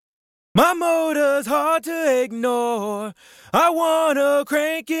My motor's hard to ignore. I wanna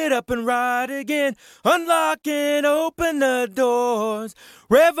crank it up and ride again. Unlock and open the doors.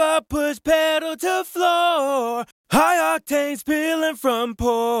 Rev up, push pedal to floor. High octane spilling from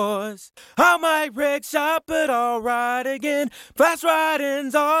pores. I might wreck shop, but I'll ride again. Fast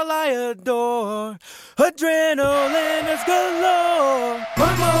riding's all I adore. Adrenaline is galore.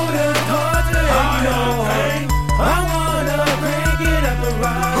 My motor's hard to ignore. I wanna crank it up and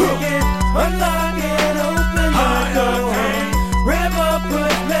ride again. Unlock and open the door. Rev up,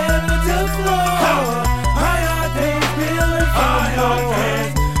 push pedal to floor. High octane spilling from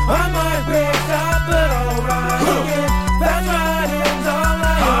pores. I might wreck shop, but I'll ride again. Fast riding's all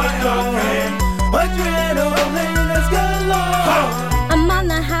I adore. Adrenaline is galore. I'm on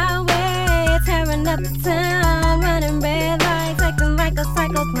the highway, tearing up the town, running red lights, acting like a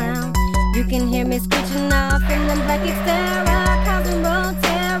psycho clown. You can hear me screeching off in the black Xterra, causing road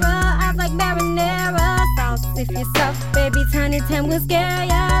terror, eyes like marinara. Sauce if you're soft, baby, Tiny Tim will scare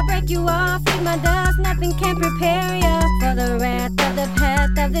ya. Break you off, eat my dust, nothing can prepare ya for the wrath of the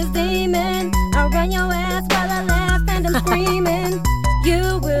path of this demon. I'll run your ass while I laugh and I'm screaming.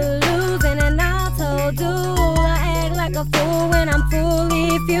 You will lose in an auto duel. I act like a fool when I'm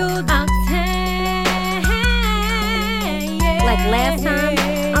fully fueled. Octane, yeah. Like last time,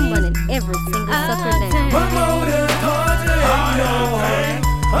 I'm running every single sucker down. My motor's hard to ignore.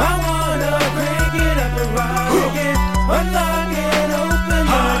 I wanna crank it up and ride again. Unlock and open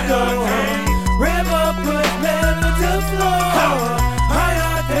the door. Rev up, push pedal to floor. High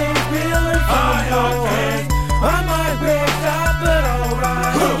octane spilling from pores. I might wreck shop, but I'll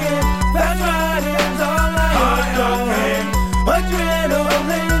ride again. Fast riding's all I adore.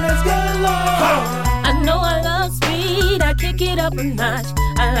 Adrenaline is galore. I know I love speed, I kick it up a notch.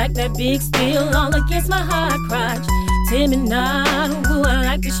 I like that big steel all against my hard crotch. Tim and not, ooh, I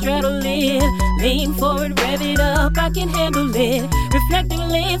like to straddle it. Lean forward, rev it up, I can handle it. Reflecting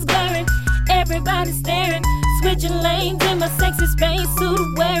lens glaring, everybody staring. Switching lanes in my sexy space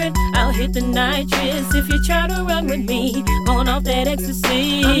suit wearing. I'll hit the nitrous if you try to run with me. Going off that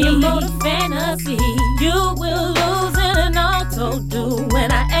ecstasy, I'm your motor fantasy. You will lose in an auto do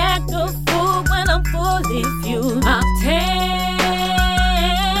when I act a fool when I'm fully fueled. Octane.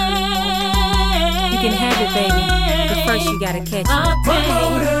 You can have it, baby, but first you gotta catch it. My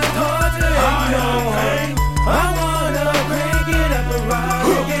motor's hard to ignore. I wanna crank it up and ride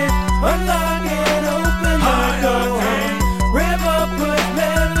again. Unlock and open the door. Rev up, push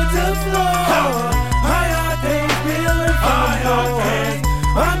pedal to floor. High octane spilling from pores.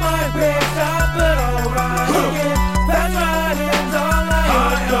 I might wreck shop, but I'll ride again. Fast riding's all I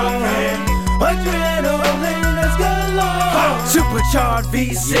adore. Adrenaline is galore. Supercharged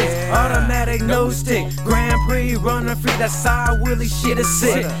V6, automatic no stick. Grand Prix running free, that side wheelie shit is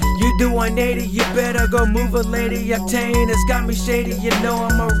sick. You do 180, you better go move a lady. Octane, it's got me shady, you know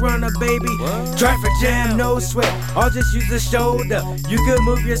I'm a runner, baby. Traffic jam, no sweat, I'll just use the shoulder. You could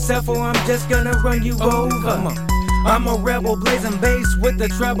move yourself or I'm just gonna run you over. I'm a rebel, blazing bass with the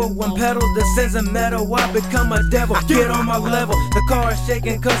treble. When pedal descends in metal, I become a devil. Get on my level, the car is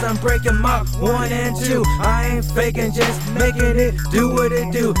shaking cause I'm breaking Mach 1 and 2. I ain't faking, just making it do what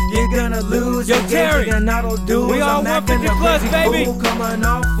it do. You're gonna lose, yo, Terry, and I don't do. we all 150 plus, baby. Fool, coming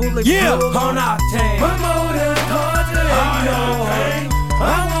off fully yeah, full. on Octane. My motor's hard to ignore.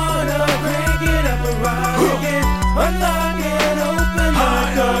 I